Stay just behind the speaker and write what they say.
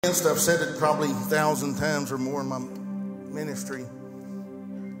I've said it probably 1,000 times or more in my ministry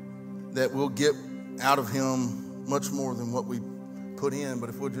that we'll get out of him much more than what we put in, but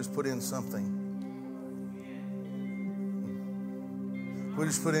if we'll just put in something. We'll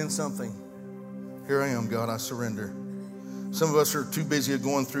just put in something. Here I am, God, I surrender. Some of us are too busy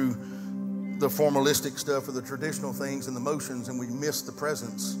going through the formalistic stuff or the traditional things and the motions, and we miss the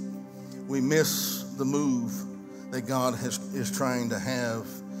presence. We miss the move that God is trying to have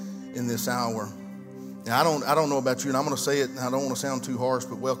in this hour. Now, I don't know about you, and I'm going to say it, and I don't want to sound too harsh,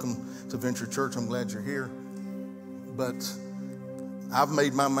 but welcome to Venture Church. I'm glad you're here. But I've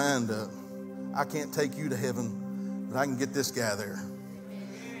made my mind up. I can't take you to heaven, but I can get this guy there.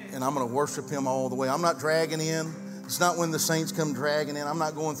 And I'm going to worship him all the way. I'm not dragging in. It's not when the saints come dragging in. I'm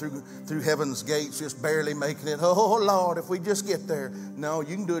not going through heaven's gates, just barely making it. Oh, Lord, if we just get there. No,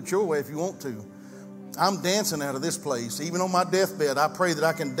 you can do it your way if you want to. I'm dancing out of this place. Even on my deathbed, I pray that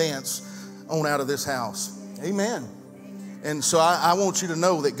I can dance on out of this house. Amen. And so I want you to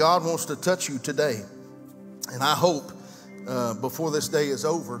know that God wants to touch you today. And I hope before this day is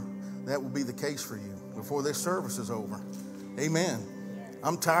over, that will be the case for you. Before this service is over. Amen.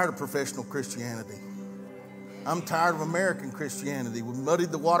 I'm tired of professional Christianity. I'm tired of American Christianity. We've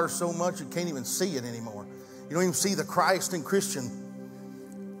muddied the water so much you can't even see it anymore. You don't even see the Christ in Christian.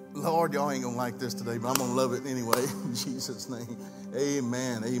 Lord, y'all ain't going to like this today, but I'm going to love it anyway. In Jesus' name.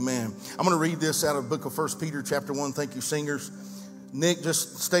 Amen. Amen. I'm going to read this out of the book of 1 Peter chapter 1. Thank you, singers. Nick,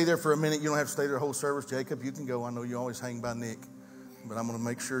 just stay there for a minute. You don't have to stay there the whole service. Jacob, you can go. I know you always hang by Nick, but I'm going to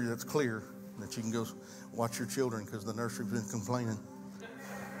make sure that's clear that you can go watch your children because the nursery's been complaining.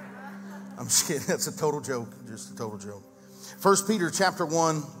 I'm just kidding. That's a total joke. Just a total joke. 1 Peter chapter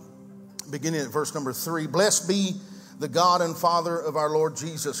 1, beginning at verse number 3. Blessed be the God and Father of our Lord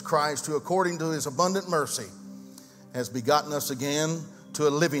Jesus Christ, who according to his abundant mercy has begotten us again to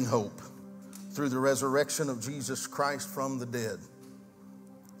a living hope through the resurrection of Jesus Christ from the dead,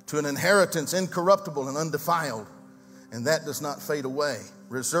 to an inheritance incorruptible and undefiled, and that does not fade away,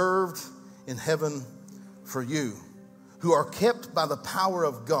 reserved in heaven for you, who are kept by the power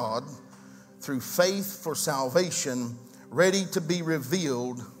of God through faith for salvation, ready to be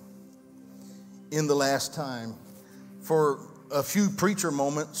revealed in the last time. For a few preacher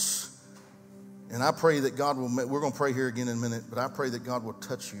moments, and I pray that God will, we're going to pray here again in a minute, but I pray that God will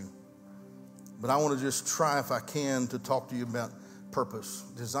touch you. But I want to just try, if I can, to talk to you about purpose.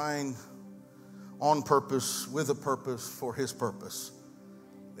 Designed on purpose, with a purpose, for his purpose.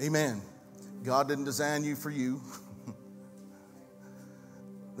 Amen. God didn't design you for you.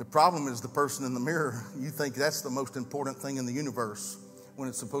 The problem is the person in the mirror. You think that's the most important thing in the universe when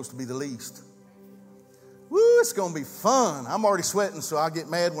it's supposed to be the least. Woo, it's going to be fun. I'm already sweating, so I get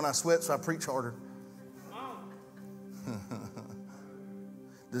mad when I sweat, so I preach harder.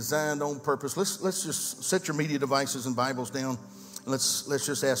 Designed on purpose. Let's just set your media devices and Bibles down. Let's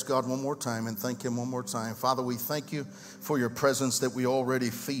just ask God one more time and thank him one more time. Father, we thank you for your presence that we already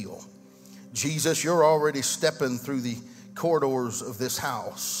feel. Jesus, you're already stepping through the corridors of this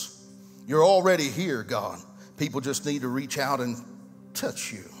house. You're already here, God. People just need to reach out and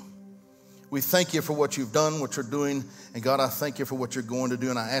touch you. We thank you for what you've done, what you're doing. And God, I thank you for what you're going to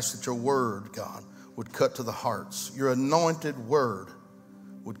do. And I ask that your word, God, would cut to the hearts. Your anointed word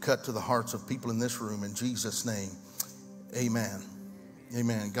would cut to the hearts of people in this room. In Jesus' name, amen.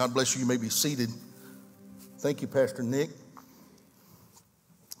 Amen. God bless you. You may be seated. Thank you, Pastor Nick.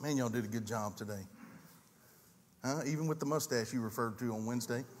 Man, y'all did a good job today. Even with the mustache you referred to on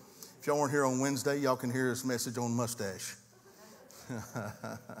Wednesday. If y'all weren't here on Wednesday, y'all can hear this message on mustache.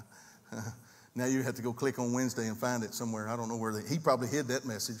 Now you have to go click on Wednesday and find it somewhere. I don't know where he probably hid that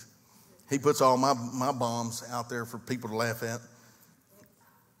message. He puts all my bombs out there for people to laugh at.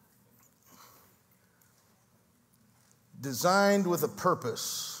 Designed with a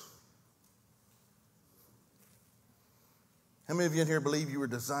purpose. How many of you in here believe you were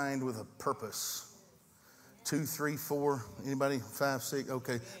designed with a purpose? 2, 3, 4. Anybody? 5, 6.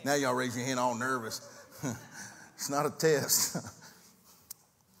 Okay. Now y'all raise your hand all nervous. It's not a test.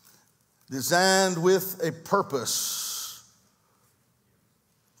 Designed with a purpose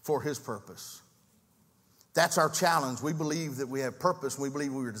for his purpose. That's our challenge. We believe that we have purpose. We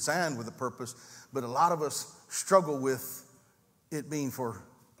believe we were designed with a purpose. But a lot of us struggle with it being for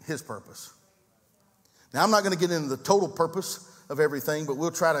his purpose. Now, I'm not going to get into the total purpose of everything, but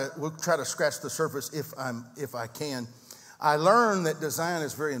we'll try to scratch the surface if I can. I learned that design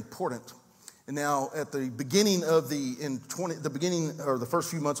is very important. And now, at the beginning of the first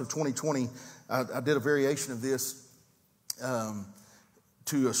few months of 2020, I did a variation of this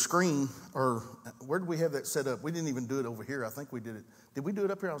to a screen, or where did we have that set up? We didn't even do it over here. I think we did it Did we do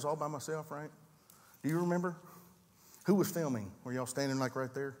it up here? I was all by myself, right? Do you remember? Who was filming? Were y'all standing like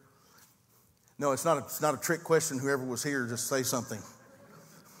right there? No, it's not a trick question. Whoever was here, just say something.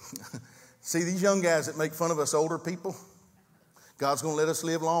 See, these young guys that make fun of us older people, God's going to let us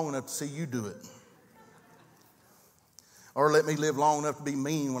live long enough to see you do it. Or let me live long enough to be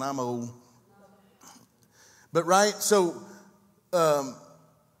mean when I'm old. But right, so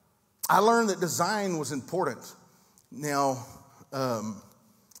I learned that design was important. Now,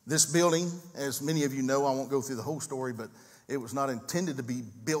 this building, as many of you know, I won't go through the whole story, but it was not intended to be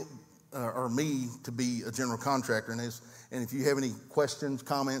built or me to be a general contractor. And if you have any questions,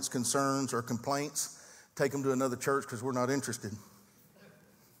 comments, concerns, or complaints, take them to another church because we're not interested.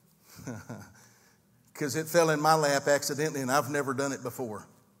 Because it fell in my lap accidentally, and I've never done it before.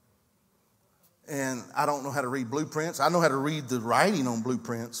 And I don't know how to read blueprints. I know how to read the writing on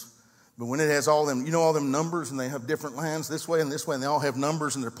blueprints. But when it has all them, you know, all them numbers, and they have different lines this way, and they all have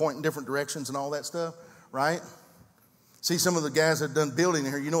numbers, and they're pointing different directions and all that stuff, right? See, some of the guys that have done building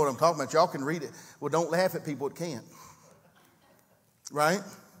here, you know what I'm talking about. Y'all can read it. Well, don't laugh at people that can't. Right?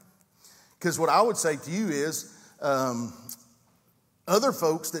 Because what I would say to you is other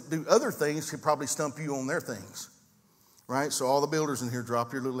folks that do other things could probably stump you on their things. Right? So all the builders in here,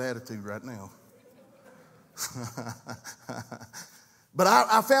 drop your little attitude right now. But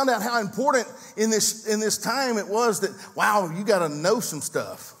I found out how important in this time it was that, wow, you got to know some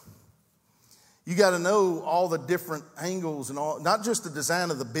stuff. You got to know all the different angles and all, not just the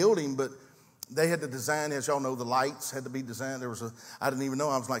design of the building, but they had to design, as y'all know, the lights had to be designed. I didn't even know.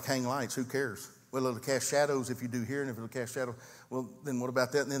 I was like, hang lights, who cares? Well, it'll cast shadows if you do here, and if it'll cast shadows, well, then what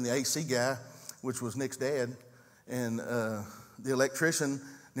about that? And then the AC guy, which was Nick's dad, and the electrician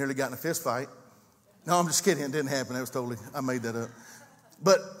nearly got in a fist fight. No, I'm just kidding. It didn't happen. I made that up.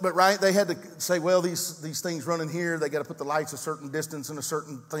 But right, they had to say, well, these things running here, they got to put the lights a certain distance and a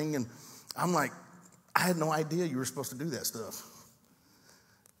certain thing, and I'm like, I had no idea you were supposed to do that stuff.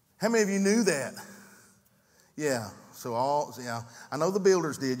 How many of you knew that? Yeah. So I know the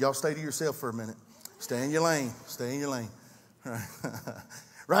builders did. Y'all stay to yourself for a minute. Stay in your lane. Stay in your lane. Right.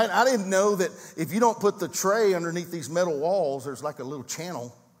 Right? I didn't know that if you don't put the tray underneath these metal walls, there's like a little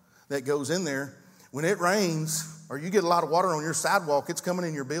channel that goes in there. When it rains or you get a lot of water on your sidewalk, it's coming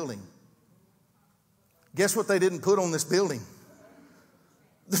in your building. Guess what they didn't put on this building?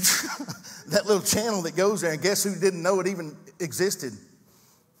 That little channel that goes there, and guess who didn't know it even existed?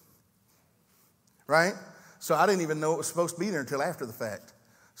 Right? So I didn't even know it was supposed to be there until after the fact.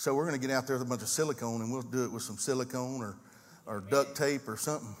 So we're going to get out there with a bunch of silicone, and we'll do it with some silicone or duct tape or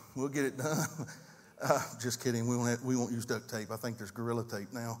something. We'll get it done. Just kidding. We won't use duct tape. I think there's Gorilla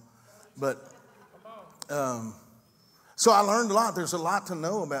Tape now. But so I learned a lot. There's a lot to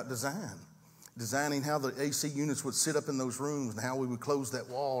know about design. Designing how the AC units would sit up in those rooms and how we would close that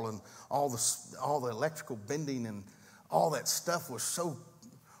wall, and all the electrical bending and all that stuff was so,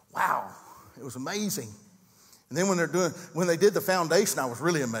 wow, it was amazing. And then when they did the foundation, I was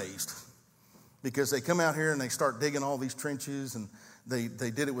really amazed, because they come out here and they start digging all these trenches, and they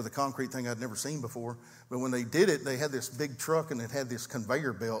did it with a concrete thing I'd never seen before. But when they did it, they had this big truck, and it had this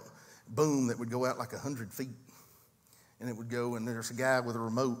conveyor belt boom that would go out like 100 feet, and it would go, and there's a guy with a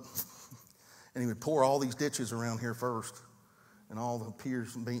remote. And he would pour all these ditches around here first, and all the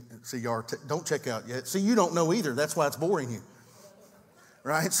piers and don't check out yet. See, you don't know either. That's why it's boring you.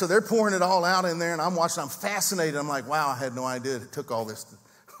 Right? So they're pouring it all out in there, and I'm watching. I'm fascinated. I'm like, wow, I had no idea it took all this.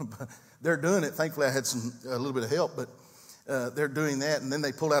 They're doing it. Thankfully, I had a little bit of help, but they're doing that. And then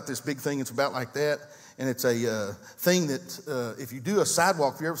they pull out this big thing. It's about like that, and it's a thing that if you do a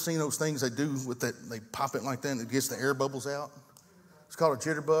sidewalk, have you ever seen those things they do with that? They pop it like that, and it gets the air bubbles out. It's called a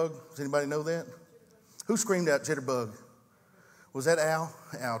jitterbug. Does anybody know that? Who screamed out jitterbug? Was that Al?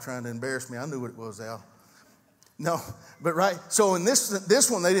 Al trying to embarrass me. I knew what it was, Al. No, but right. So in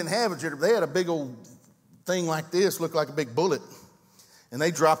this one, they didn't have a jitterbug. They had a big old thing like this, looked like a big bullet. And they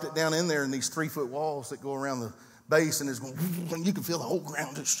dropped it down in there in these 3-foot walls that go around the base, and it's going, and you can feel the whole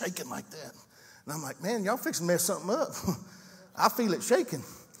ground just shaking like that. And I'm like, man, y'all fixing to mess something up. I feel it shaking.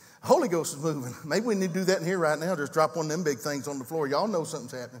 Holy Ghost is moving. Maybe we need to do that in here right now. Just drop one of them big things on the floor. Y'all know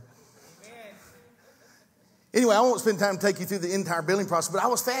something's happening. Amen. Anyway, I won't spend time to take you through the entire building process, but I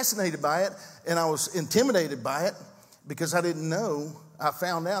was fascinated by it, and I was intimidated by it because I didn't know. I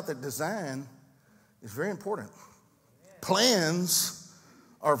found out that design is very important. Plans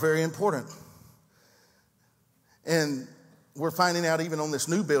are very important. And we're finding out even on this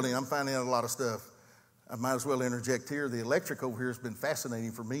new building, I'm finding out a lot of stuff. I might as well interject here. The electric over here has been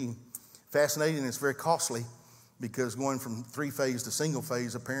fascinating for me. Fascinating, and it's very costly, because going from 3-phase to single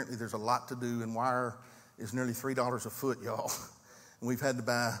phase, apparently there's a lot to do, and wire is nearly $3 a foot, y'all. And we've had to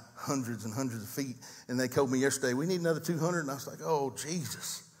buy hundreds and hundreds of feet. And they told me yesterday, we need another 200. And I was like, oh,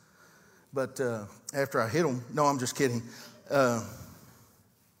 Jesus. But after I hit them, no, I'm just kidding.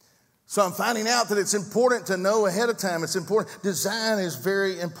 So I'm finding out that it's important to know ahead of time. It's important. Design is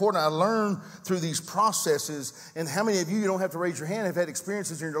very important. I learned through these processes. And how many of you don't have to raise your hand, have had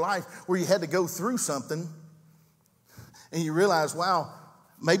experiences in your life where you had to go through something and you realize, wow,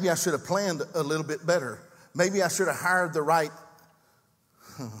 maybe I should have planned a little bit better. Maybe I should have hired the right.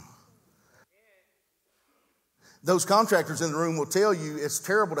 Those contractors in the room will tell you it's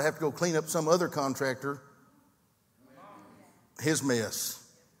terrible to have to go clean up some other contractor, his mess.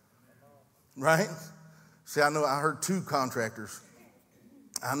 Right? See, I heard 2 contractors.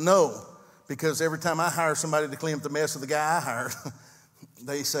 I know, because every time I hire somebody to clean up the mess of the guy I hired,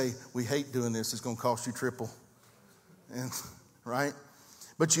 they say, we hate doing this. It's going to cost you triple. And, right?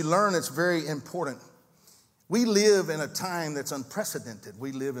 But you learn it's very important. We live in a time that's unprecedented.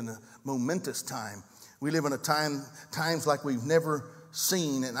 We live in a momentous time. We live in a times like we've never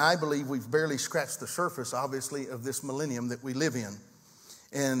seen. And I believe we've barely scratched the surface, obviously, of this millennium that we live in.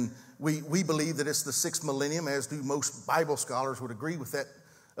 And we believe that it's the 6th millennium, as do most Bible scholars would agree with that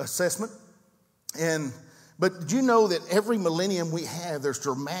assessment. But did you know that every millennium we have, there's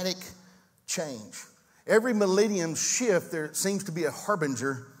dramatic change? Every millennium shift, there seems to be a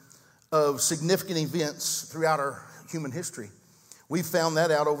harbinger of significant events throughout our human history. We've found that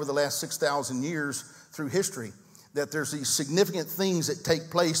out over the last 6,000 years through history, that there's these significant things that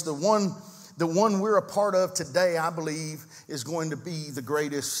take place. The one we're a part of today, I believe, is going to be the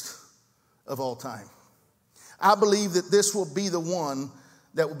greatest of all time. I believe that this will be the one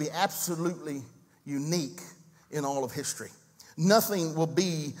that will be absolutely unique in all of history. Nothing will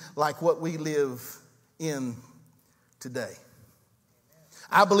be like what we live in today.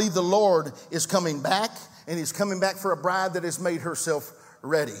 I believe the Lord is coming back, and He's coming back for a bride that has made herself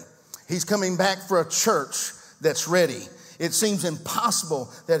ready. He's coming back for a church that's ready. It seems impossible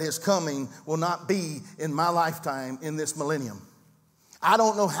that His coming will not be in my lifetime in this millennium. I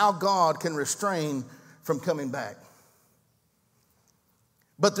don't know how God can restrain from coming back.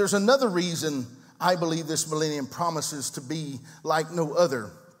 But there's another reason I believe this millennium promises to be like no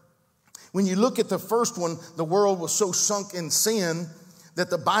other. When you look at the first one, the world was so sunk in sin that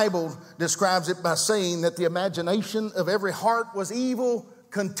the Bible describes it by saying that the imagination of every heart was evil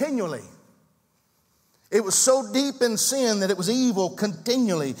continually. It was so deep in sin that it was evil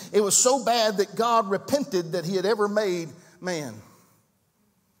continually. It was so bad that God repented that He had ever made man.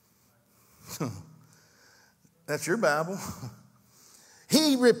 That's your Bible.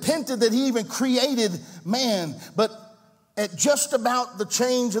 He repented that He even created man. But at just about the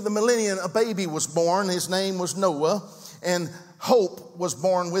change of the millennium, a baby was born. His name was Noah, and hope was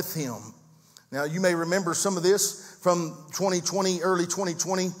born with him. Now, you may remember some of this from 2020, early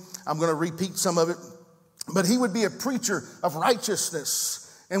 2020. I'm going to repeat some of it. But he would be a preacher of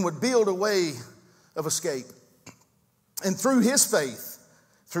righteousness and would build a way of escape. And through his faith,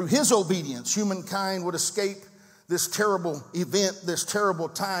 through his obedience, humankind would escape this terrible event, this terrible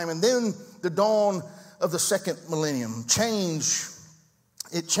time. And then the dawn of the second millennium.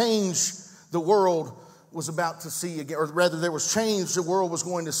 It changed the world was about to see again, or rather there was change the world was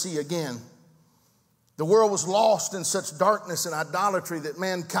going to see again. The world was lost in such darkness and idolatry that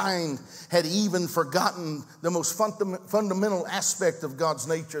mankind had even forgotten the most fundamental aspect of God's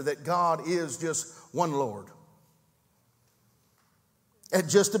nature, that God is just one Lord. At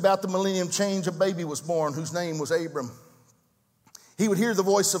just about the millennium change, a baby was born whose name was Abram. He would hear the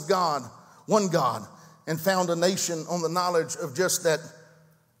voice of God, one God, and found a nation on the knowledge of just that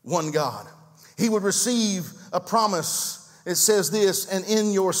one God. He would receive a promise. It says this, and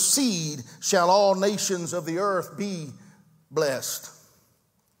in your seed shall all nations of the earth be blessed.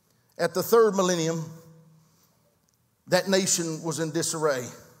 At the third millennium, that nation was in disarray.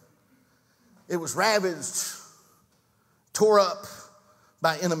 It was ravaged, tore up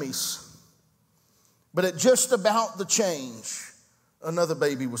by enemies. But at just about the change, another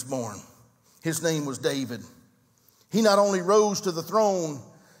baby was born. His name was David. He not only rose to the throne,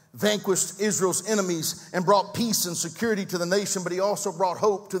 vanquished Israel's enemies, and brought peace and security to the nation, but he also brought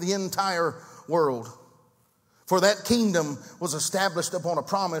hope to the entire world. For that kingdom was established upon a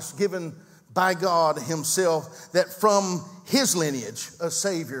promise given by God Himself that from His lineage a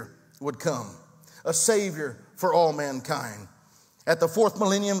Savior would come, a Savior for all mankind. At the fourth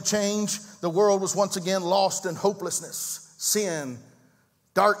millennium change, the world was once again lost in hopelessness, sin,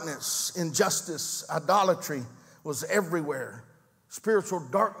 darkness, injustice, idolatry was everywhere. Spiritual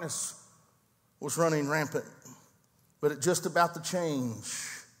darkness was running rampant. But at just about the change,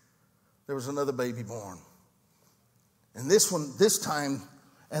 there was another baby born. And this time,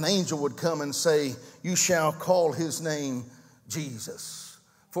 an angel would come and say, "You shall call his name Jesus,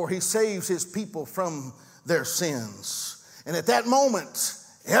 for he saves his people from their sins." And at that moment,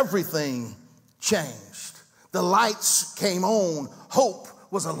 everything changed. The lights came on. Hope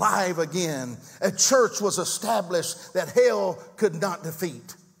was alive again. A church was established that hell could not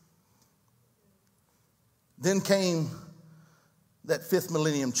defeat. Then came that fifth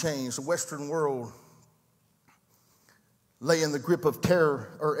millennium change. The Western world lay in the grip of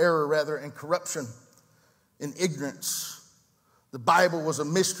error, and corruption and ignorance. The Bible was a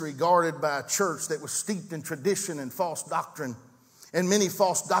mystery guarded by a church that was steeped in tradition and false doctrine. And many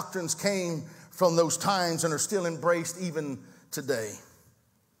false doctrines came from those times and are still embraced even today.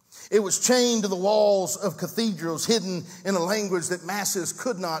 It was chained to the walls of cathedrals, hidden in a language that masses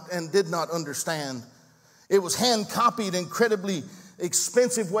could not and did not understand. It was hand-copied, incredibly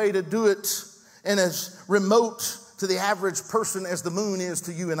expensive way to do it, and as remote to the average person as the moon is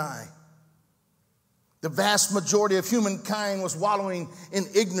to you and I. The vast majority of humankind was wallowing in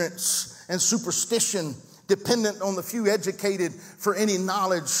ignorance and superstition, dependent on the few educated for any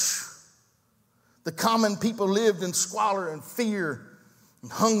knowledge. The common people lived in squalor and fear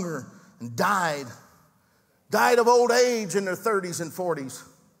and hunger and died of old age in their 30s and 40s.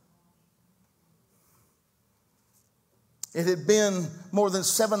 It had been more than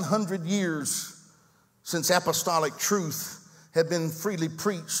 700 years since apostolic truth had been freely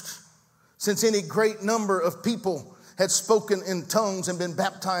preached, since any great number of people had spoken in tongues and been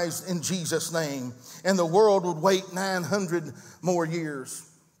baptized in Jesus' name, and the world would wait 900 more years.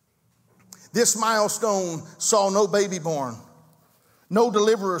 This milestone saw no baby born, no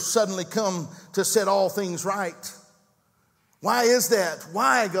deliverer suddenly come to set all things right. Why is that?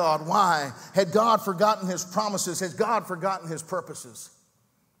 Why, God? Why? Had God forgotten his promises? Has God forgotten his purposes?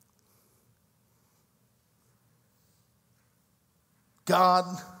 God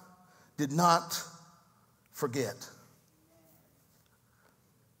did not forget.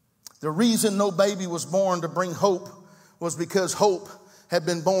 The reason no baby was born to bring hope was because hope had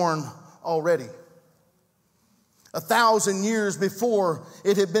been born already. 1,000 years before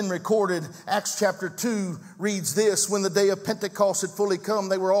it had been recorded, Acts chapter 2 reads this: when the day of Pentecost had fully come,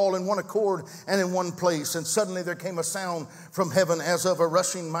 they were all in one accord and in one place. And suddenly there came a sound from heaven as of a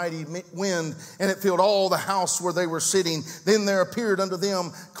rushing mighty wind, and it filled all the house where they were sitting. Then there appeared unto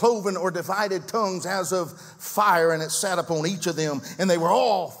them cloven or divided tongues as of fire, and it sat upon each of them. And they were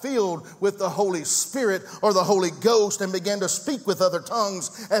all filled with the Holy Spirit, or the Holy Ghost, and began to speak with other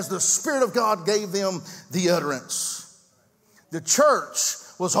tongues as the Spirit of God gave them the utterance. The church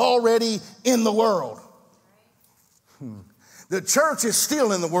was already in the world. The church is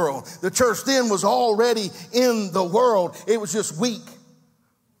still in the world. The church then was already in the world. It was just weak.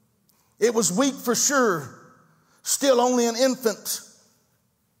 It was weak for sure. Still only an infant,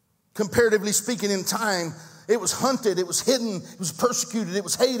 comparatively speaking, in time. It was hunted. It was hidden. It was persecuted. It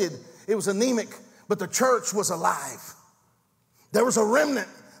was hated. It was anemic. But the church was alive. There was a remnant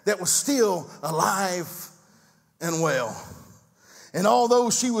that was still alive and well. And although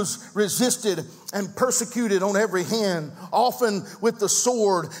she was resisted and persecuted on every hand, often with the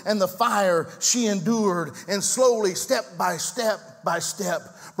sword and the fire, she endured, and slowly, step by step,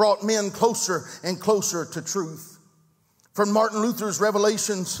 brought men closer and closer to truth. From Martin Luther's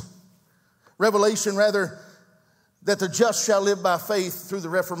revelation that the just shall live by faith through the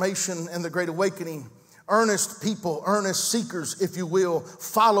Reformation and the Great Awakening, earnest people, earnest seekers, if you will,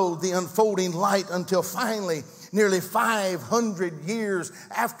 followed the unfolding light until finally, nearly 500 years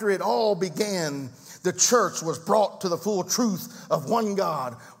after it all began, the church was brought to the full truth of one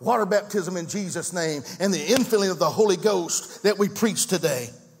God, water baptism in Jesus' name, and the infilling of the Holy Ghost that we preach today.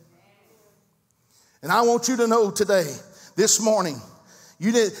 And I want you to know today, this morning,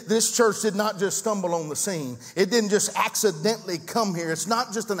 this church did not just stumble on the scene. It didn't just accidentally come here. It's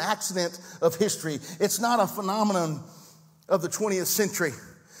not just an accident of history. It's not a phenomenon of the 20th century.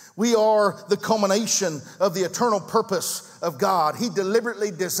 We are the culmination of the eternal purpose of God. He deliberately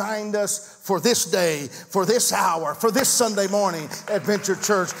designed us for this day, for this hour, for this Sunday morning at Venture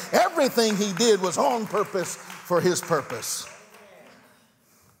Church. Everything he did was on purpose for his purpose.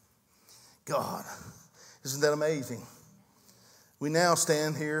 God, isn't that amazing? We now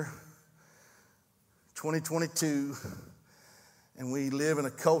stand here, 2022, and we live in a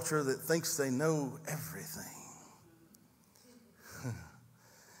culture that thinks they know everything.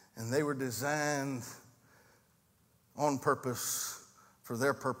 And they were designed on purpose for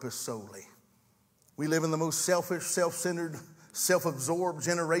their purpose solely. We live in the most selfish, self-centered, self-absorbed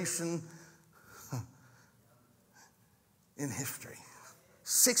generation in history.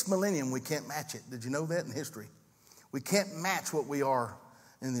 6 millennium, we can't match it. Did you know that in history? We can't match what we are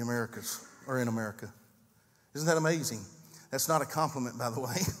in the Americas or in America. Isn't that amazing? That's not a compliment, by the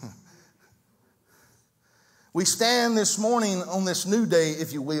way. We stand this morning on this new day,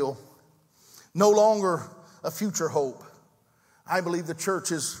 if you will, no longer a future hope. I believe the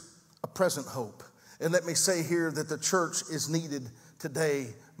church is a present hope. And let me say here that the church is needed today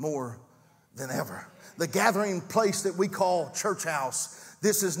more than ever. The gathering place that we call church house,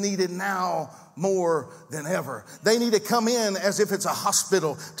 this is needed now more than ever. They need to come in as if it's a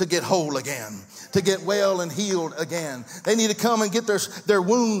hospital to get whole again, to get well and healed again. They need to come and get their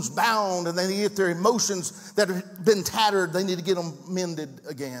wounds bound, and they need to get their emotions that have been tattered, they need to get them mended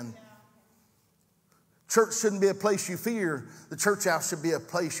again. Church shouldn't be a place you fear. The church house should be a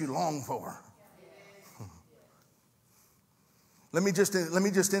place you long for. Let me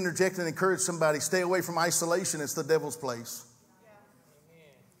just interject and encourage somebody. Stay away from isolation. It's the devil's place.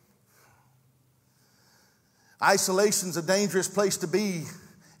 Isolation's a dangerous place to be.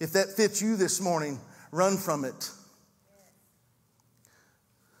 If that fits you this morning, run from it.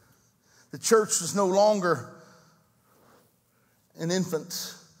 The church is no longer an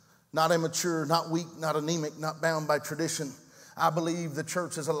infant, not immature, not weak, not anemic, not bound by tradition. I believe the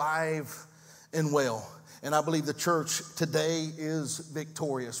church is alive and well. And I believe the church today is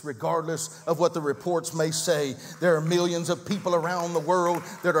victorious. Regardless of what the reports may say, there are millions of people around the world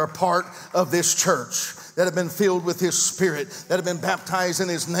that are part of this church, that have been filled with His Spirit, that have been baptized in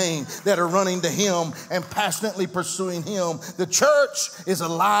His name, that are running to Him and passionately pursuing Him. The church is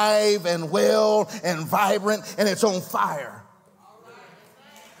alive and well and vibrant, and it's on fire.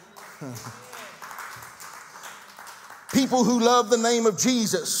 People who love the name of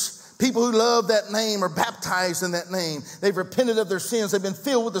Jesus, people who love that name are baptized in that name. They've repented of their sins. They've been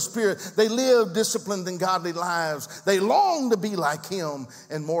filled with the Spirit. They live disciplined and godly lives. They long to be like Him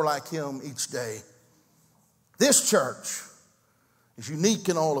and more like Him each day. This church is unique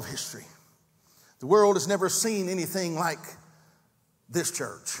in all of history. The world has never seen anything like this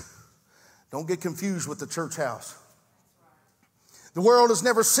church. Don't get confused with the church house. The world has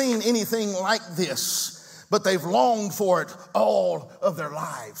never seen anything like this, but they've longed for it all of their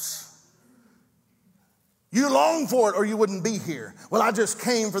lives. You long for it or you wouldn't be here. Well, I just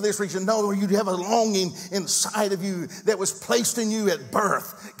came for this reason. No, you have a longing inside of you that was placed in you at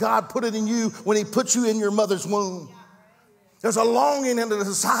birth. God put it in you when He put you in your mother's womb. There's a longing and a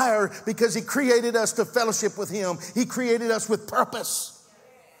desire because He created us to fellowship with Him. He created us with purpose.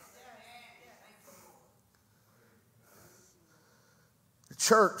 The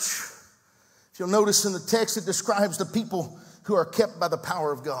church, if you'll notice in the text, it describes the people who are kept by the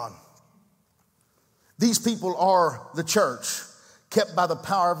power of God. These people are the church, kept by the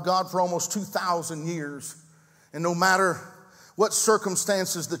power of God for almost 2,000 years. And no matter what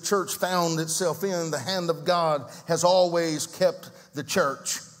circumstances the church found itself in, the hand of God has always kept the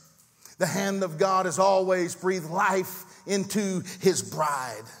church. The hand of God has always breathed life into His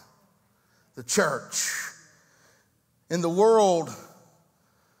bride, the church. In the world,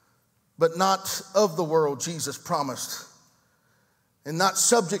 but not of the world, Jesus promised. And not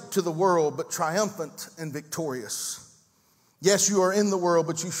subject to the world, but triumphant and victorious. Yes, you are in the world,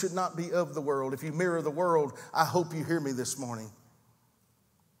 but you should not be of the world. If you mirror the world, I hope you hear me this morning.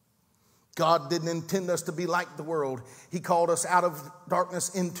 God didn't intend us to be like the world. He called us out of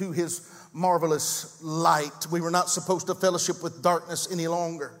darkness into His marvelous light. We were not supposed to fellowship with darkness any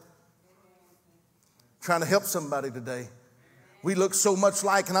longer. Trying to help somebody today. We look so much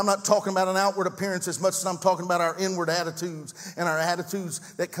like, and I'm not talking about an outward appearance as much as I'm talking about our inward attitudes and our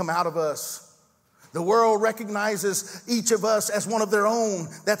attitudes that come out of us. The world recognizes each of us as one of their own.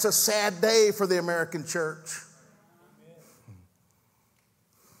 That's a sad day for the American church.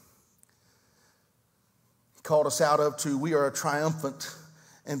 He called us out of to, we are triumphant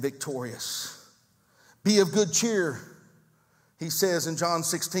and victorious. Be of good cheer, He says in John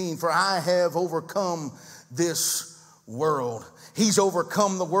 16, for I have overcome this world. He's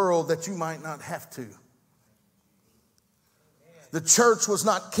overcome the world that you might not have to. The church was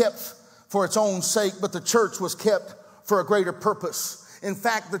not kept for its own sake, but the church was kept for a greater purpose. In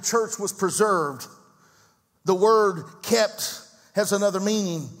fact, the church was preserved. The word kept has another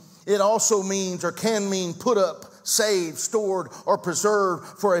meaning. It also means or can mean put up, saved, stored, or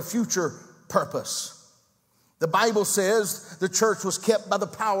preserved for a future purpose. The Bible says the church was kept by the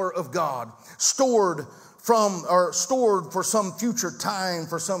power of God, stored for some future time,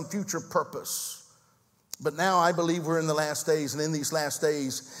 for some future purpose. But now I believe we're in the last days, and in these last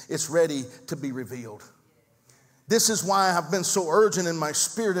days, it's ready to be revealed. This is why I've been so urgent in my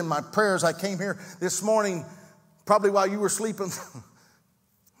spirit, in my prayers. I came here this morning, probably while you were sleeping.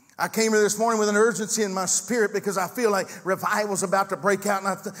 I came here this morning with an urgency in my spirit because I feel like revival's about to break out.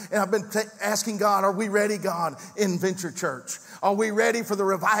 And I've been asking God, are we ready, God, in Venture Church? Are we ready for the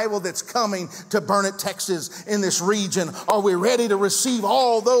revival that's coming to Burnet, Texas, in this region? Are we ready to receive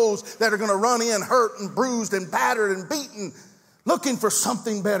all those that are going to run in hurt and bruised and battered and beaten, looking for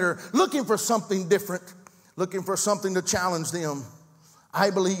something better, looking for something different, looking for something to challenge them? I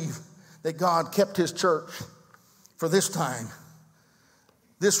believe that God kept his church for this time.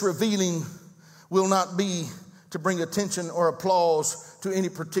 This revealing will not be to bring attention or applause to any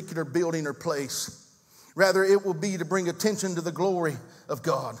particular building or place. Rather, it will be to bring attention to the glory of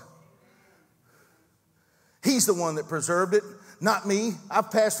God. He's the one that preserved it, not me. I've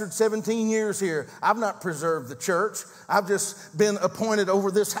pastored 17 years here. I've not preserved the church. I've just been appointed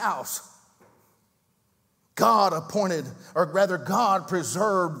over this house. God appointed, or rather God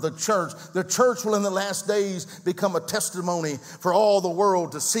preserved the church. The church will in the last days become a testimony for all the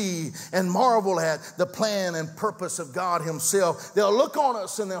world to see and marvel at the plan and purpose of God himself. They'll look on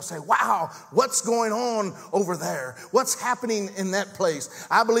us and they'll say, wow, what's going on over there? What's happening in that place?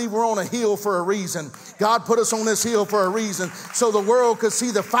 I believe we're on a hill for a reason. God put us on this hill for a reason so the world could see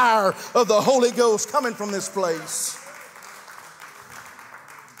the fire of the Holy Ghost coming from this place.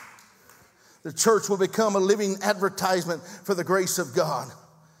 The church will become a living advertisement for the grace of God.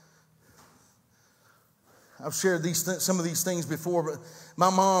 I've shared some of these things before, but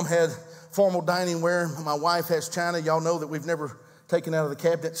my mom had formal dining ware. My wife has china. Y'all know that we've never taken out of the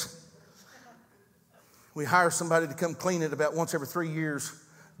cabinets. We hire somebody to come clean it about once every 3 years.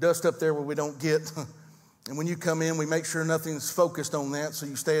 Dust up there where we don't get. And when you come in, we make sure nothing's focused on that, so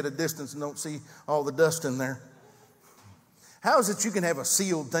you stay at a distance and don't see all the dust in there. How is it you can have a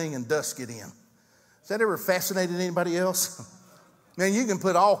sealed thing and dust get in? Has that ever fascinated anybody else? Man, you can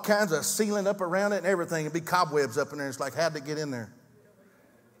put all kinds of sealing up around it and everything and be cobwebs up in there. It's like, how'd it get in there?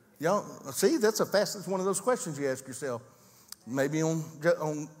 Y'all, see, that's one of those questions you ask yourself. Maybe on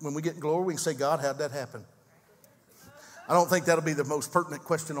when we get in glory, we can say, God, how'd that happen? I don't think that'll be the most pertinent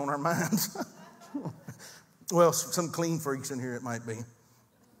question on our minds. Well, some clean freaks in here it might be.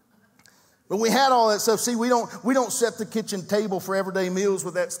 But we had all that stuff. See, we don't set the kitchen table for everyday meals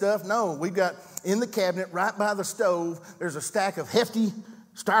with that stuff. No, we've got in the cabinet right by the stove, there's a stack of hefty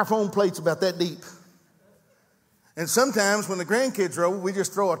styrofoam plates about that deep. And sometimes when the grandkids are over, we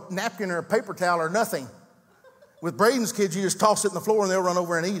just throw a napkin or a paper towel or nothing. With Braden's kids, you just toss it in the floor and they'll run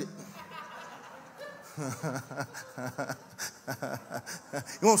over and eat it.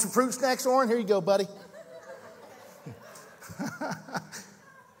 You want some fruit snacks, Oren? Here you go, buddy.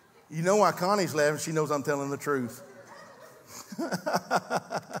 You know why Connie's laughing? She knows I'm telling the truth.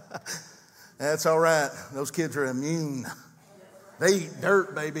 That's all right. Those kids are immune. They eat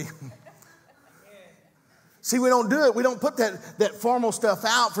dirt, baby. See, we don't do it. We don't put that formal stuff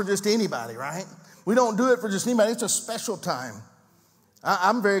out for just anybody, right? We don't do it for just anybody. It's a special time.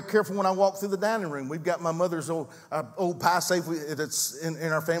 I'm very careful when I walk through the dining room. We've got my mother's old pie safe. It's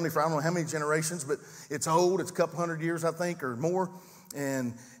in our family for I don't know how many generations, but it's old. It's a couple hundred years, I think, or more.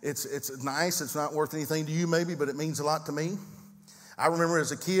 And it's nice. It's not worth anything to you maybe, but it means a lot to me. I remember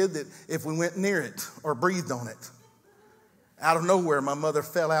as a kid that if we went near it or breathed on it, out of nowhere, my mother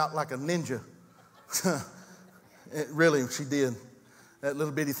fell out like a ninja. Really, she did. That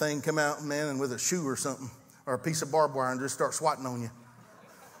little bitty thing come out, man, and with a shoe or something, or a piece of barbed wire and just start swatting on you.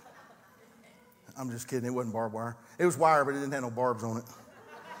 I'm just kidding. It wasn't barbed wire. It was wire, but it didn't have no barbs on it.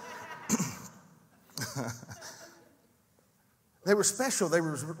 They were special. They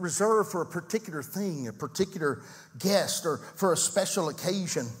were reserved for a particular thing, a particular guest, or for a special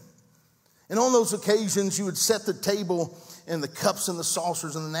occasion. And on those occasions, you would set the table and the cups and the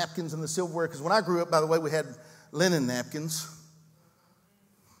saucers and the napkins and the silverware. Because when I grew up, by the way, we had linen napkins.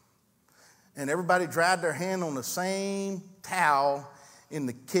 And everybody dried their hand on the same towel in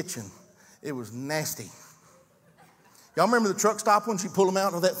the kitchen. It was nasty. Y'all remember the truck stop ones? You pull them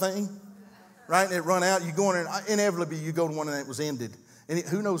out of that thing? Right? And it run out. You go in there, and inevitably you go to one that was ended. And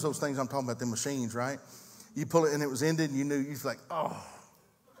who knows those things? I'm talking about the machines, right? You pull it and it was ended and you knew, you was like, oh.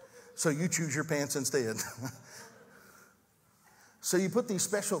 So you choose your pants instead. So you put these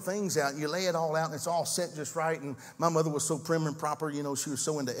special things out and you lay it all out and it's all set just right. And my mother was so prim and proper, you know, she was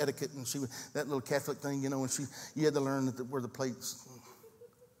so into etiquette and that little Catholic thing, you know, and you had to learn where the plates.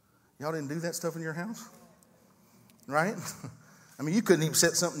 Y'all didn't do that stuff in your house? Right? I mean, you couldn't even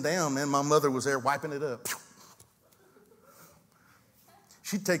set something down, man. My mother was there wiping it up.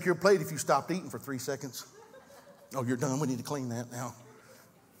 She'd take your plate if you stopped eating for 3 seconds. Oh, you're done. We need to clean that now.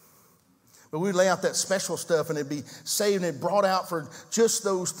 But we'd lay out that special stuff and it'd be saved and it brought out for just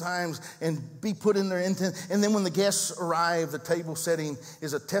those times and be put in their intent. And then when the guests arrive, the table setting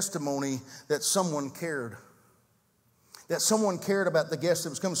is a testimony that someone cared. That someone cared about the guests that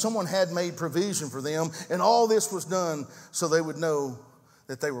was coming. Someone had made provision for them. And all this was done so they would know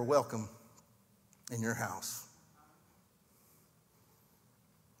that they were welcome in your house.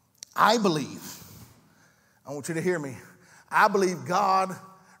 I believe, I want you to hear me. I believe God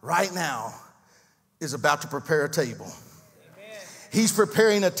right now is about to prepare a table. Amen. He's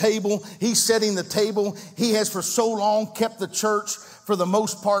preparing a table. He's setting the table. He has for so long kept the church, for the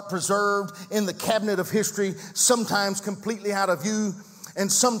most part, preserved in the cabinet of history, sometimes completely out of view and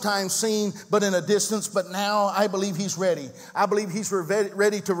sometimes seen but in a distance. But now I believe he's ready. I believe he's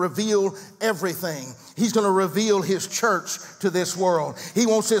ready to reveal everything. He's going to reveal his church to this world. He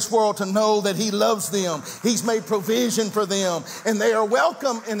wants this world to know that he loves them. He's made provision for them and they are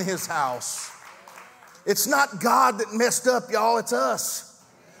welcome in his house. It's not God that messed up, y'all. It's us.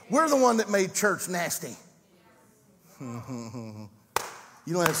 We're the one that made church nasty. You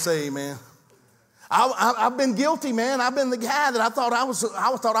don't have to say amen. I've been guilty, man. I've been the guy that I thought I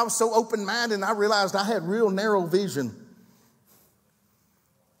was so open-minded, and I realized I had real narrow vision.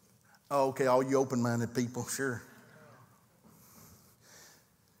 Oh, okay, all you open-minded people, sure.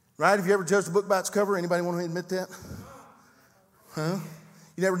 Right? Have you ever judged a book by its cover? Anybody want to admit that? Huh?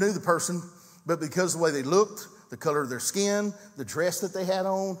 You never knew the person, but because of the way they looked, the color of their skin, the dress that they had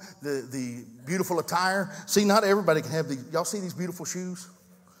on, the beautiful attire. See, not everybody can have these. Y'all see these beautiful shoes?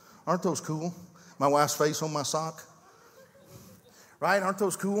 Aren't those cool? My wife's face on my sock. Right? Aren't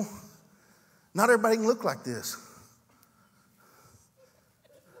those cool? Not everybody can look like this.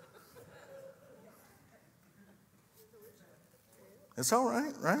 It's all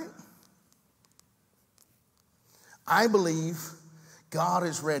right, right? I believe God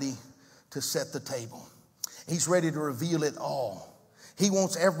is ready to set the table. He's ready to reveal it all. He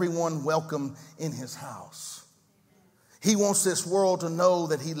wants everyone welcome in his house. He wants this world to know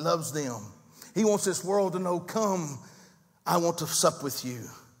that he loves them. He wants this world to know, come, I want to sup with you.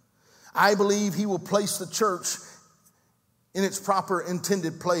 I believe he will place the church in its proper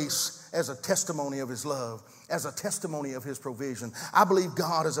intended place as a testimony of his love, as a testimony of his provision. I believe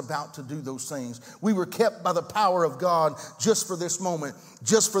God is about to do those things. We were kept by the power of God just for this moment,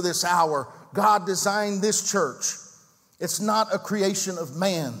 just for this hour. God designed this church. It's not a creation of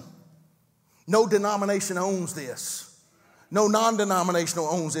man. No denomination owns this. No non-denominational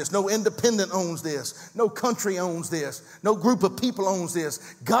owns this. No independent owns this. No country owns this. No group of people owns this.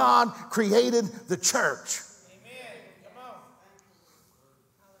 God created the church. Amen. Come on.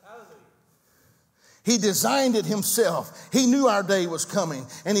 Hallelujah. He designed it himself. He knew our day was coming,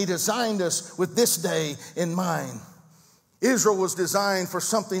 and he designed us with this day in mind. Israel was designed for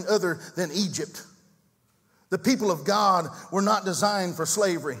something other than Egypt. The people of God were not designed for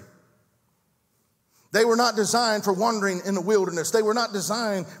slavery. They were not designed for wandering in the wilderness. They were not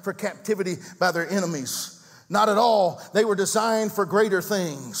designed for captivity by their enemies. Not at all. They were designed for greater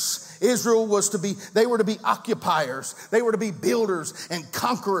things. Israel they were to be occupiers. They were to be builders and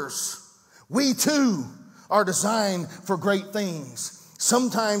conquerors. We too are designed for great things.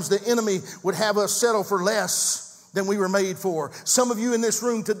 Sometimes the enemy would have us settle for less than we were made for. Some of you in this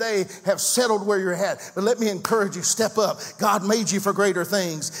room today have settled where you're at. But let me encourage you, step up. God made you for greater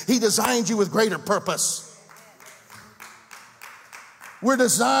things. He designed you with greater purpose. We're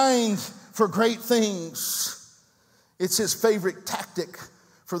designed for great things. It's his favorite tactic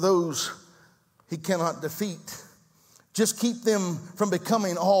for those he cannot defeat. Just keep them from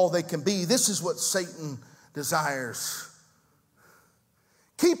becoming all they can be. This is what Satan desires.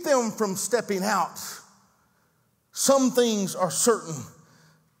 Keep them from stepping out. Some things are certain.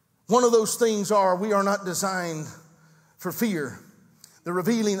 One of those things are we are not designed for fear. The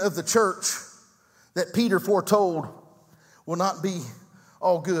revealing of the church that Peter foretold will not be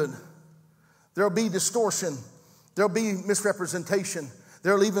all good. There'll be distortion. There'll be misrepresentation.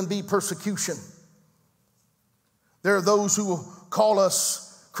 There'll even be persecution. There are those who will call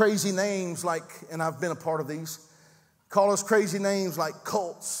us crazy names like, and I've been a part of these, call us crazy names like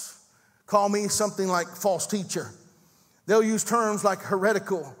cults. Call me something like false teacher. They'll use terms like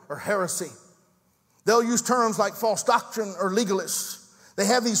heretical or heresy. They'll use terms like false doctrine or legalists. They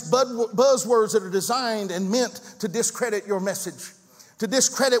have these buzzwords that are designed and meant to discredit your message, to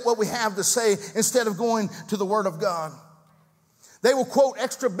discredit what we have to say instead of going to the Word of God. They will quote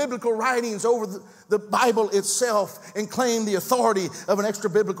extra biblical writings over the Bible itself and claim the authority of an extra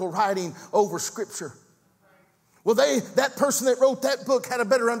biblical writing over Scripture. Well, that person that wrote that book had a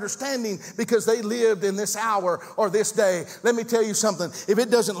better understanding because they lived in this hour or this day. Let me tell you something. If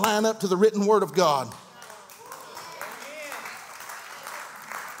it doesn't line up to the written word of God,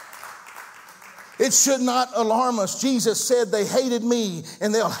 it should not alarm us. Jesus said they hated me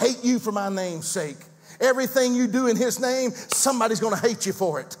and they'll hate you for my name's sake. Everything you do in his name, somebody's going to hate you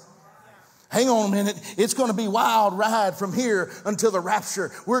for it. Hang on a minute. It's going to be wild ride from here until the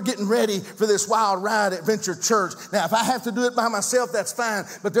rapture. We're getting ready for this wild ride at Venture Church. Now, if I have to do it by myself, that's fine.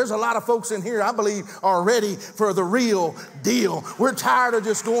 But there's a lot of folks in here, I believe, are ready for the real deal. We're tired of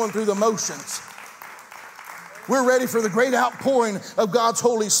just going through the motions. We're ready for the great outpouring of God's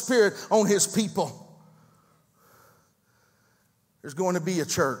Holy Spirit on his people. There's going to be a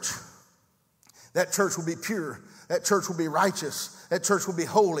church. That church will be pure. That church will be righteous. That church will be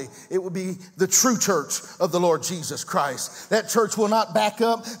holy. It will be the true church of the Lord Jesus Christ. That church will not back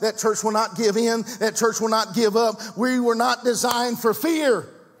up. That church will not give in. That church will not give up. We were not designed for fear.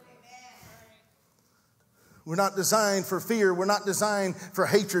 We're not designed for fear. We're not designed for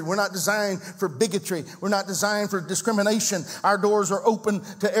hatred. We're not designed for bigotry. We're not designed for discrimination. Our doors are open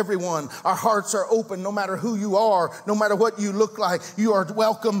to everyone. Our hearts are open no matter who you are, no matter what you look like. You are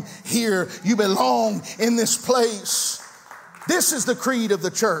welcome here. You belong in this place. This is the creed of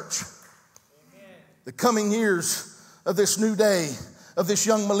the church. Amen. The coming years of this new day, of this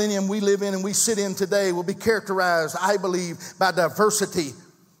young millennium we live in and we sit in today will be characterized, I believe, by diversity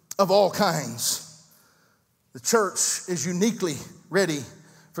of all kinds. The church is uniquely ready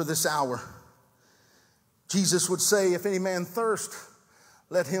for this hour. Jesus would say, if any man thirst,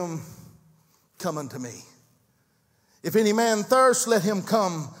 let him come unto me. If any man thirst, let him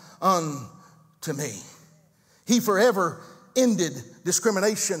come unto me. He forever ended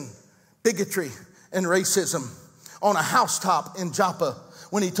discrimination, bigotry, and racism on a housetop in Joppa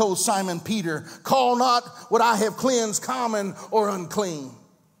when he told Simon Peter, call not what I have cleansed common or unclean.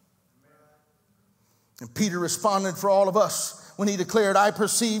 And Peter responded for all of us when he declared, I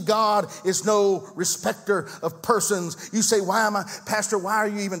perceive God is no respecter of persons. You say, Pastor, why are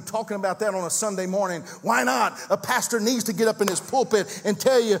you even talking about that on a Sunday morning? Why not? A pastor needs to get up in his pulpit and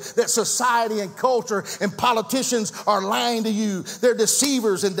tell you that society and culture and politicians are lying to you. They're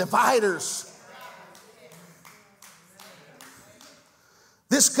deceivers and dividers.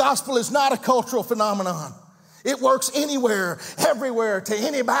 This gospel is not a cultural phenomenon. It works anywhere, everywhere, to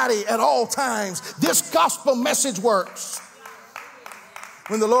anybody at all times. This gospel message works.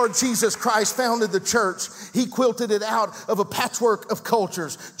 When the Lord Jesus Christ founded the church, he quilted it out of a patchwork of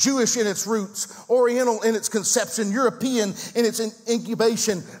cultures, Jewish in its roots, Oriental in its conception, European in its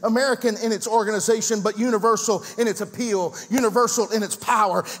incubation, American in its organization, but universal in its appeal, universal in its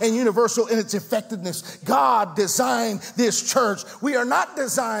power, and universal in its effectiveness. God designed this church. We are not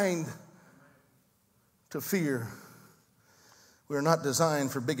designed to fear. We are not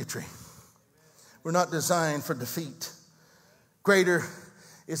designed for bigotry. We're not designed for defeat. Greater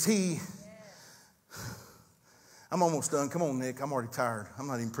is he. I'm almost done. Come on, Nick. I'm already tired. I'm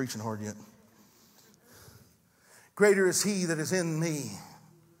not even preaching hard yet. Greater is he that is in me.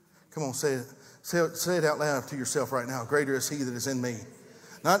 Come on, say it. Say it out loud to yourself right now. Greater is he that is in me.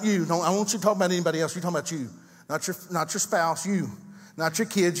 Not you. No, I want you to talk about anybody else. You're talking about you. Not your spouse, you. Not your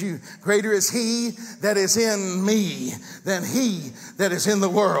kids, you. Greater is he that is in me than he that is in the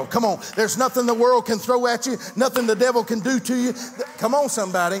world. Come on. There's nothing the world can throw at you. Nothing the devil can do to you. Come on,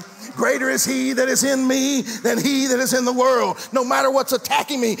 somebody. Greater is he that is in me than he that is in the world. No matter what's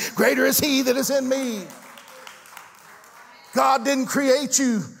attacking me, greater is he that is in me. God didn't create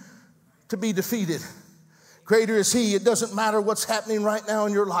you to be defeated. Greater is he. It doesn't matter what's happening right now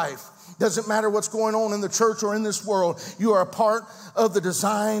in your life. Doesn't matter what's going on in the church or in this world. You are a part of the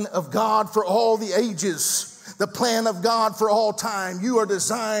design of God for all the ages. The plan of God for all time. You are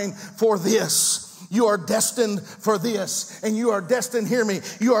designed for this. You are destined for this. And you are destined, hear me,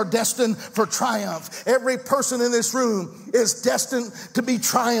 you are destined for triumph. Every person in this room is destined to be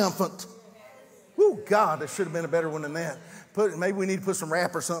triumphant. Woo, God, there should have been a better one than that. Maybe we need to put some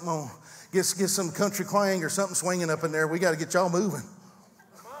rap or something on. Get some country clang or something swinging up in there. We got to get y'all moving.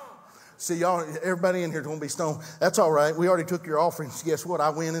 See, y'all, everybody in here is going to be stoned. That's all right. We already took your offerings. Guess what? I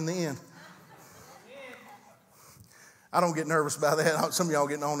win in the end. I don't get nervous about that. Some of y'all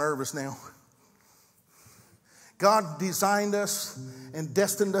getting all nervous now. God designed us and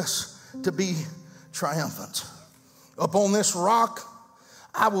destined us to be triumphant. Upon this rock,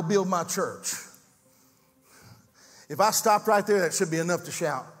 I will build my church. If I stopped right there, that should be enough to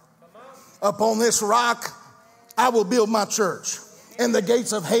shout. Upon this rock, I will build my church. And the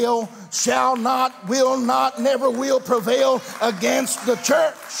gates of hell shall not, will not, never will prevail against the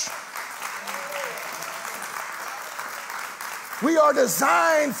church. We are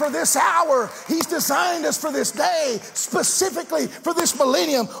designed for this hour. He's designed us for this day, specifically for this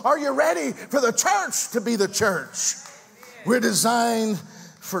millennium. Are you ready for the church to be the church? We're designed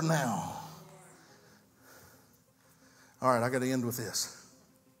for now. All right, I got to end with this.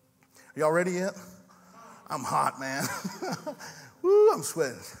 Are y'all ready yet? I'm hot, man. Woo, I'm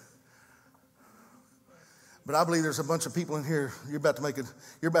sweating. But I believe there's a bunch of people in here. You're about to make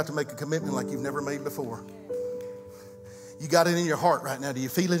a commitment like you've never made before. You got it in your heart right now. Do you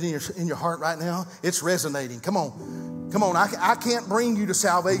feel it in your heart right now? It's resonating. Come on. I can't bring you to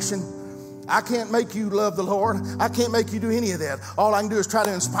salvation. I can't make you love the Lord. I can't make you do any of that. All I can do is try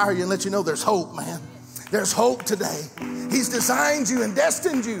to inspire you and let you know there's hope, man. There's hope today. He's designed you and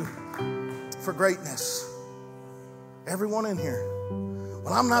destined you for greatness. Everyone in here.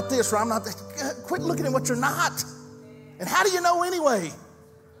 Well, I'm not this or I'm not that. Quit looking at what you're not. And how do you know anyway?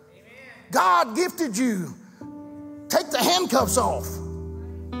 God gifted you. Take the handcuffs off.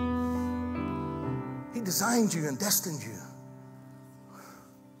 He designed you and destined you.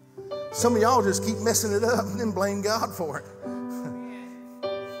 Some of y'all just keep messing it up and then blame God for it.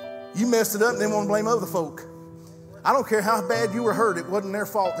 You messed it up and then want to blame other folk. I don't care how bad you were hurt. It wasn't their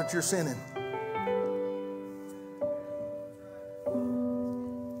fault that you're sinning.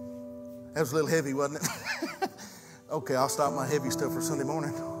 That was a little heavy, wasn't it? Okay, I'll stop my heavy stuff for Sunday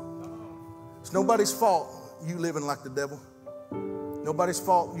morning. It's nobody's fault you living like the devil. Nobody's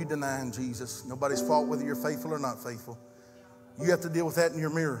fault you denying Jesus. Nobody's fault whether you're faithful or not faithful. You have to deal with that in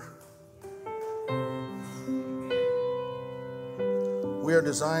your mirror. We are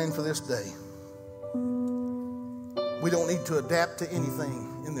designed for this day. We don't need to adapt to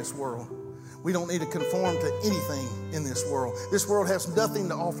anything in this world. We don't need to conform to anything in this world. This world has nothing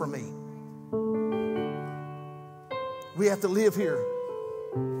to offer me. We have to live here.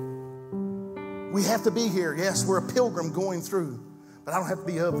 We have to be here. Yes, we're a pilgrim going through, but I don't have to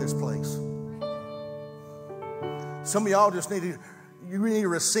be of this place. Some of y'all just need to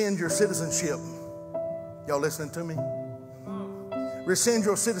rescind your citizenship. Y'all listening to me? Rescind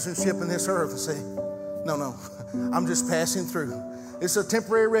your citizenship in this earth and say, no, I'm just passing through. It's a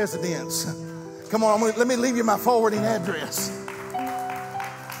temporary residence. Come on, let me leave you my forwarding address.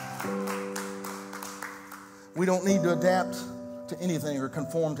 We don't need to adapt to anything or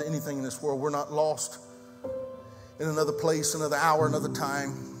conform to anything in this world. We're not lost in another place, another hour, another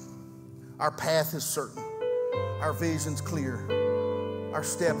time. Our path is certain. Our vision's clear. Our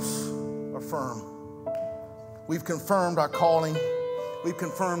steps are firm. We've confirmed our calling. We've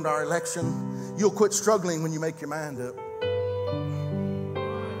confirmed our election. You'll quit struggling when you make your mind up.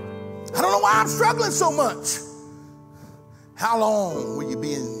 I don't know why I'm struggling so much. How long will you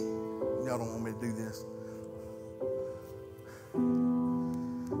be in? Y'all don't want me to do this.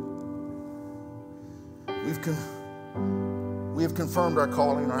 We have confirmed our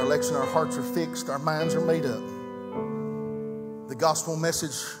calling, our election, our hearts are fixed, our minds are made up. The gospel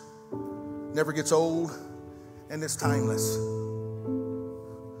message never gets old and it's timeless.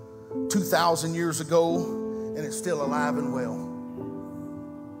 2,000 years ago and it's still alive and well.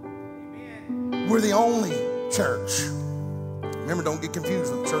 Amen. We're the only church, remember, don't get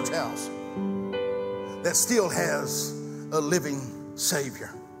confused with the church house, that still has a living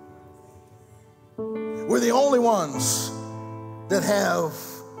Savior. We're the only ones that have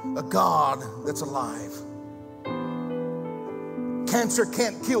a God that's alive. Cancer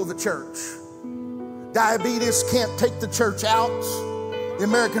can't kill the church. Diabetes can't take the church out. The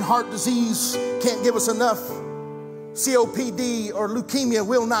American heart disease can't give us enough. COPD or leukemia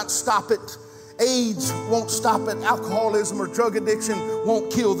will not stop it. AIDS won't stop it. Alcoholism or drug addiction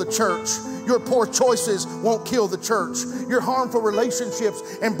won't kill the church. Your poor choices won't kill the church. Your harmful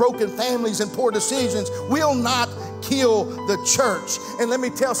relationships and broken families and poor decisions will not kill the church. And let me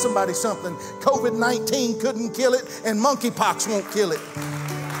tell somebody something. COVID-19 couldn't kill it, and monkeypox won't kill it.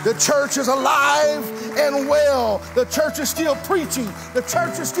 The church is alive and well. The church is still preaching. The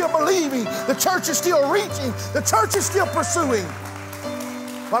church is still believing. The church is still reaching. The church is still pursuing.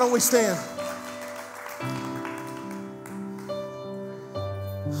 Why don't we stand?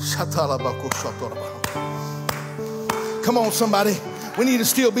 Come on, somebody. We need to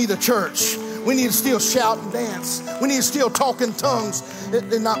still be the church. We need to still shout and dance. We need to still talk in tongues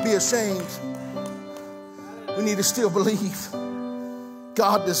and not be ashamed. We need to still believe.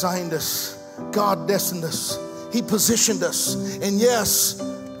 God designed us. God destined us. He positioned us. And yes,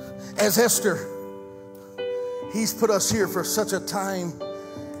 as Esther, He's put us here for such a time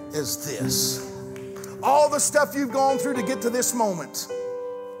as this. All the stuff you've gone through to get to this moment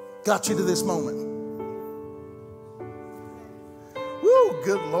got you to this moment. Woo,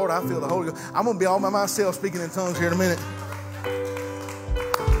 good Lord, I feel the Holy Ghost. I'm going to be all by myself speaking in tongues here in a minute.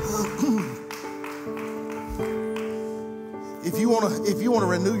 you want to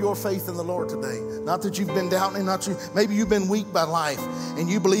renew your faith in the Lord today, not that you've been doubting, maybe you've been weak by life, and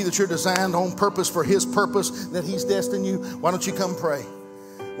you believe that you're designed on purpose for His purpose, that He's destined you. Why don't you come pray?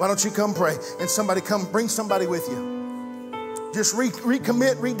 Why don't you come pray? And bring somebody with you. Just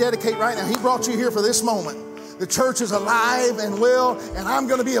recommit, rededicate right now. He brought you here for this moment. The church is alive and well, and I'm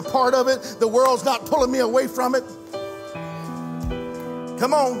going to be a part of it. The world's not pulling me away from it.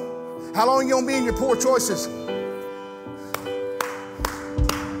 Come on. How long are you going to be in your poor choices?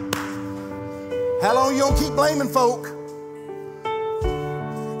 How long are you going to keep blaming folk?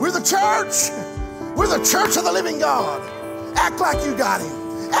 We're the church. We're the church of the living God. Act like you got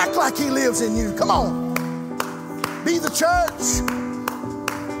Him. Act like He lives in you. Come on. Be the church.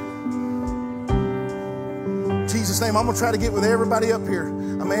 In Jesus' name, I'm going to try to get with everybody up here.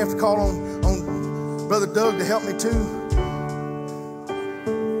 I may have to call on Brother Doug to help me too.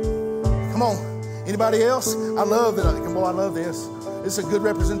 Come on. Anybody else? I love that. Boy, I love this. This is a good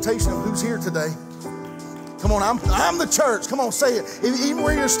representation of who's here today. Come on, I'm the church. Come on, say it. Even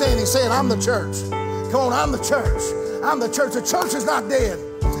where you're standing, say it, I'm the church. Come on, I'm the church. I'm the church. The church is not dead.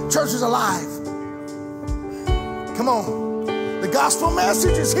 The church is alive. Come on. The gospel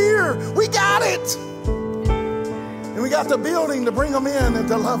message is here. We got it. And we got the building to bring them in and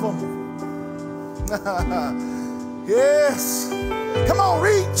to love them. Yes. Come on,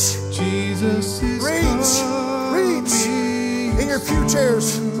 reach. Jesus is Reach in your pew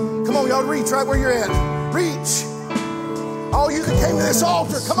chairs. Come on, y'all reach right where you're at. Reach. All you that came to this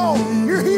altar, come on. You're here.